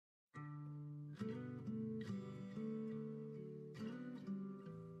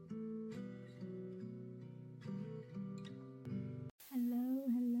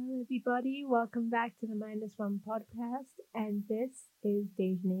everybody. Welcome back to the Minus One podcast. And this is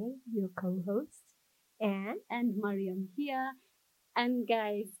Dejne, your co host. And Mariam here. And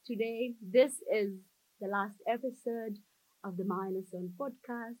guys, today this is the last episode of the Minus One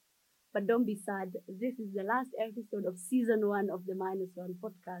podcast. But don't be sad. This is the last episode of season 1 of the Minus One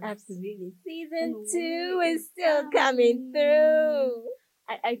podcast. Absolutely. Season And 2 we is still are coming through.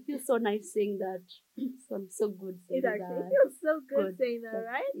 I feel so nice saying that. So I'm so good saying It actually that. feels so good Good. saying that,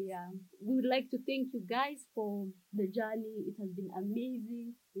 right? Yeah. We would like to thank you guys for the journey. It has been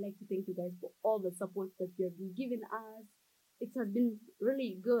amazing. We'd like to thank you guys for all the support that you have been giving us. It has been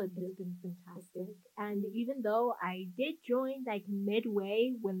really good. It's been fantastic. And even though I did join like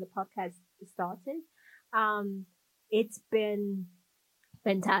midway when the podcast started, it's been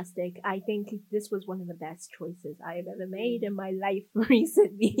fantastic. I think this was one of the best choices I have ever made in my life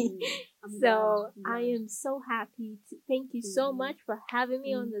recently. I'm So glad. I am so happy to thank you so much for having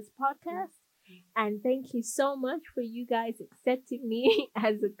me on this podcast. And thank you so much for you guys accepting me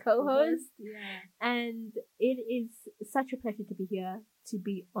as a co-host. Yeah. And it is such a pleasure to be here to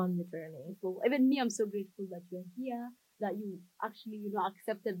be on the journey. So even me, I'm so grateful that you're here, that you actually,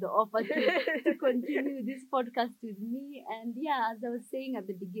 accepted the offer to continue this podcast with me. And yeah, as I was saying at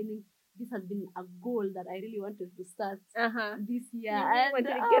the beginning, this has been a goal that I really wanted to start this year. I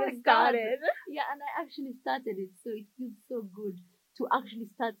wanted to get it started. Yeah, and I actually started it. So it feels so good to actually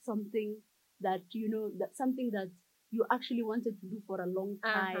start something that, that something that you actually wanted to do for a long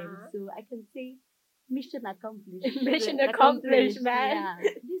time. So I can say mission accomplished. Mission accomplished, man.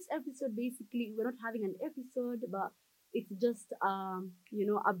 Yeah. This episode, basically, we're not having an episode, but it's just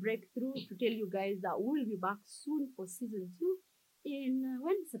a breakthrough to tell you guys that we'll be back soon for season 2 in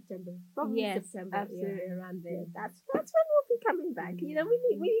when September, probably September, absolutely around there. Yeah. That's when we'll be coming back. We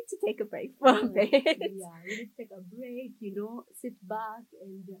need to take a break for a bit. Yeah, we need to take a break. Sit back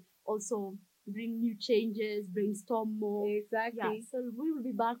and also bring new changes, brainstorm more. Exactly. Yeah, so we will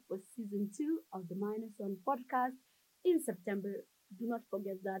be back for season 2 of the Minus One podcast in September. Do not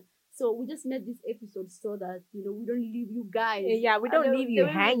forget that. So we just made this episode so that we don't leave you guys. Yeah, we don't leave you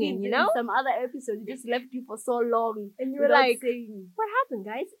hanging. Some other episodes we just left you for so long, and you were like, saying, "What happened,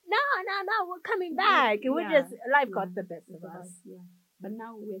 guys? No, we're coming back." Yeah. We're just life got the best of us. Yeah, but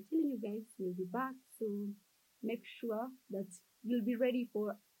now we're telling you guys we'll be back. So make sure that you'll be ready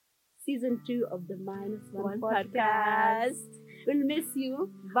for season 2 of the Minus One podcast. We'll miss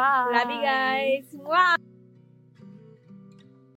you. Bye. Love you guys. Wow.